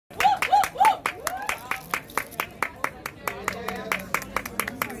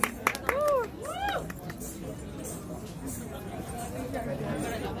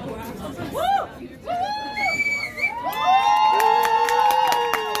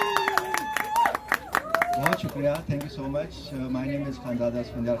Shukriya. Thank you so much. My name is Khanzada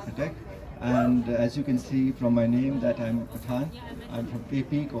Asfandyar Khattak, and as you can see from my name that I'm Pathan. I'm from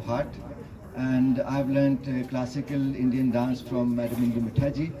KP, Kohat, and I've learned classical Indian dance from Madam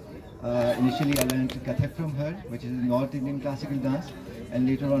Manjeera. Initially I learned Kathak from her, which is North Indian classical dance, and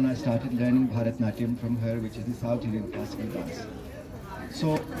later on I started learning Bharatnatyam from her, which is the South Indian classical dance.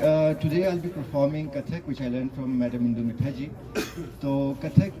 So today I'll be performing Kathak, which I learned from Madam Manjeera. So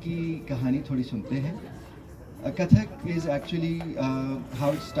Kathak ki kahani thodi sunte hain. Kathak is actually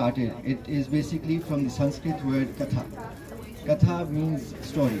how it started. It is basically from the Sanskrit word Katha. Katha means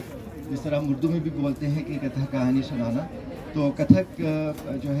story. जिस तरह हम उर्दू में भी बोलते हैं कि कथा कहानी सुनाना, तो कथक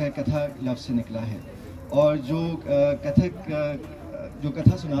जो है कथा लफ्ज़ से निकला है. और जो कथक जो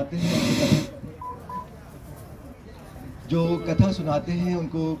कथा सुनाते हैं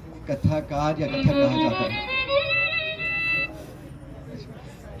उनको कथाकार या कथक कहा जाता है.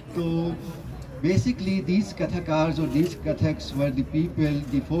 तो basically these kathakars or these kathaks were the people,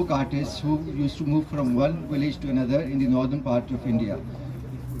 the folk artists who used to move from one village to another in the northern part of India.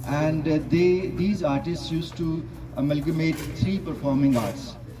 And these artists used to amalgamate three performing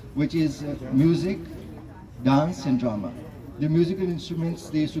arts, which is music, dance and drama. The musical instruments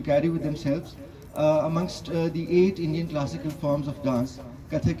they used to carry with themselves. Amongst the 8 Indian classical forms of dance,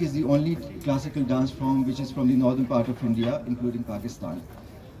 Kathak is the only classical dance form which is from the northern part of India, including Pakistan.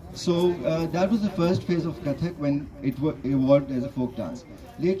 So that was the first phase of Kathak when it evolved as a folk dance.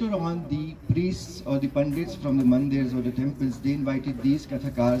 Later on, the priests or the pandits from the mandirs or the temples, they invited these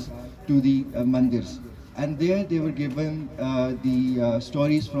Kathakars to the mandirs. And there they were given the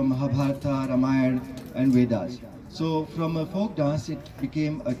stories from Mahabharata, Ramayana and Vedas. So from a folk dance, it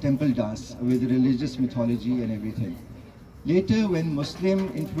became a temple dance with religious mythology and everything. Later, when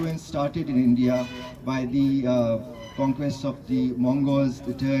Muslim influence started in India by the conquests of the Mongols,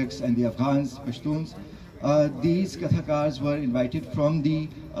 the Turks and the Afghans, Pashtuns, these Kathakars were invited from the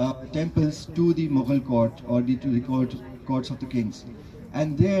temples to the Mughal court or to the courts of the kings.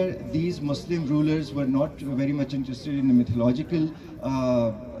 And there these Muslim rulers were not very much interested in the mythological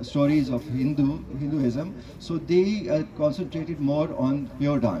stories of Hinduism, so they concentrated more on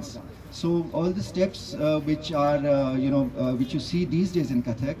pure dance. So all the steps which are which you see these days in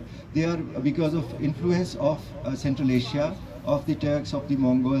Kathak, they are because of influence of Central Asia, of the Turks, of the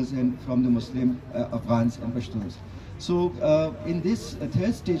Mongols and from the Muslim Afghans and Pashtuns. So in this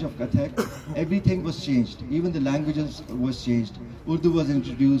third stage of Kathak, everything was changed. Even the languages was changed. Urdu was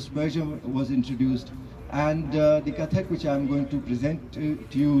introduced, Persian was introduced, and the Kathak which I am going to present to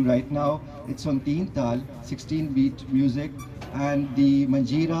you right now, it's on Taal, 16-beat music, and the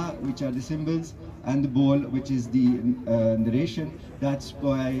Manjira, which are the cymbals, and the bowl, which is the narration, that's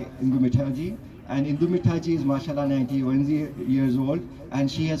by Indumitaji. And Indumitaji is mashallah 91 years old, and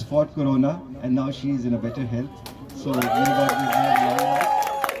she has fought Corona, and now she is in a better health. So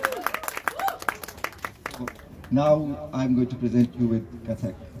now I'm going to present you with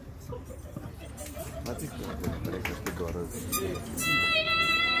Kathak.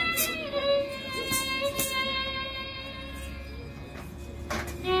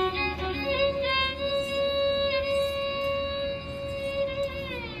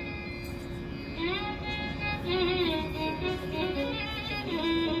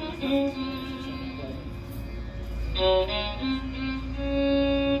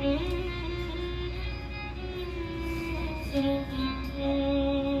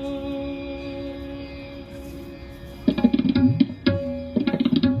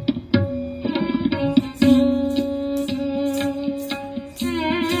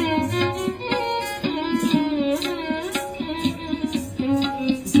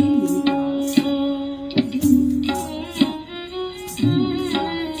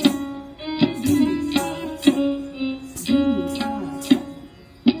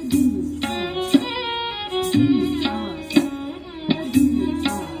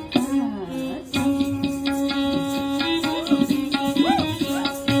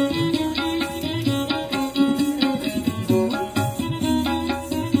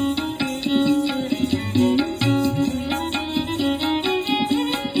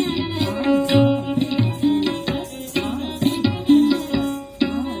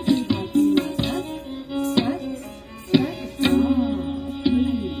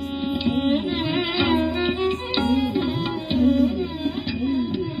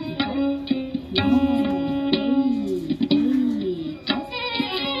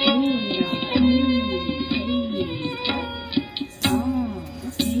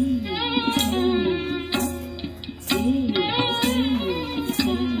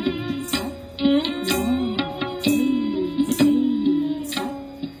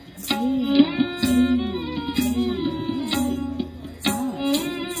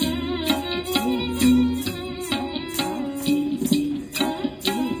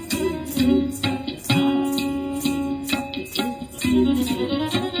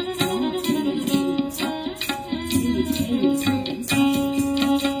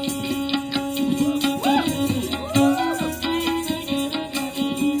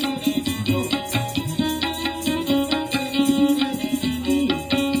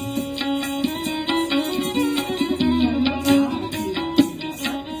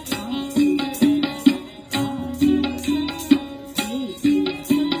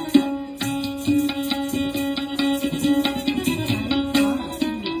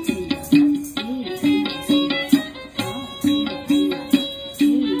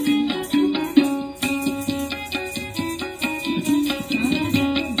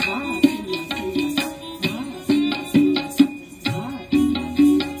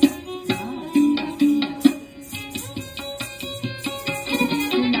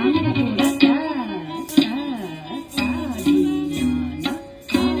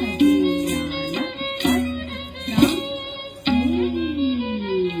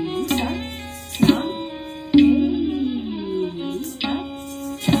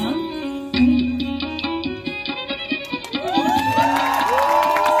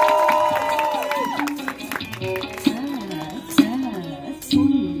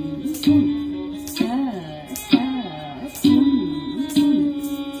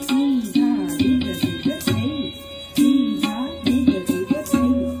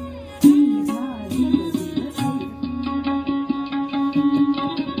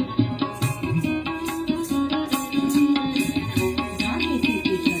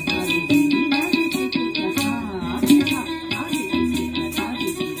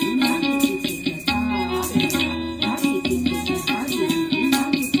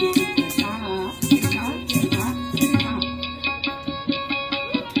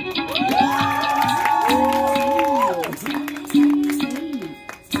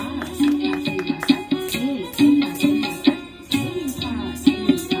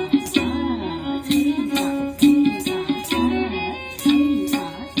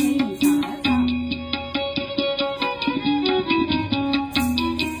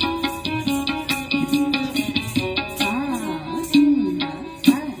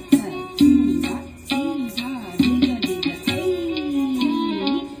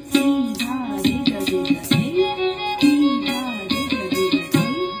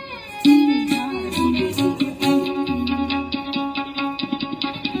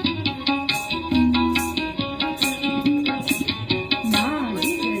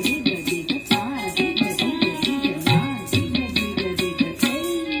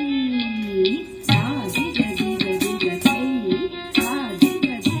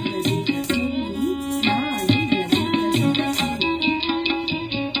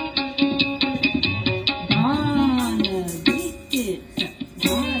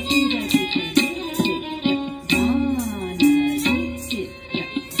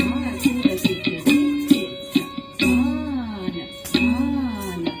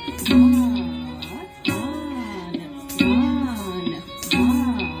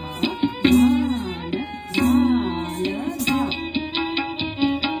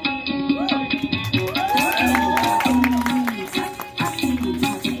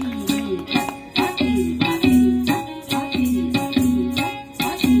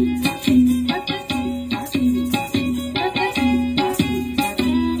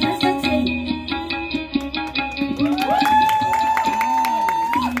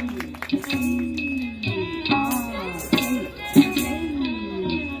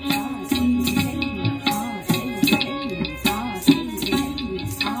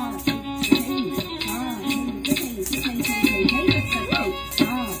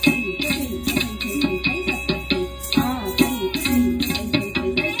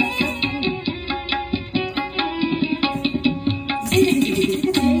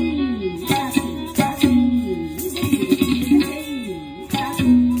 Hey!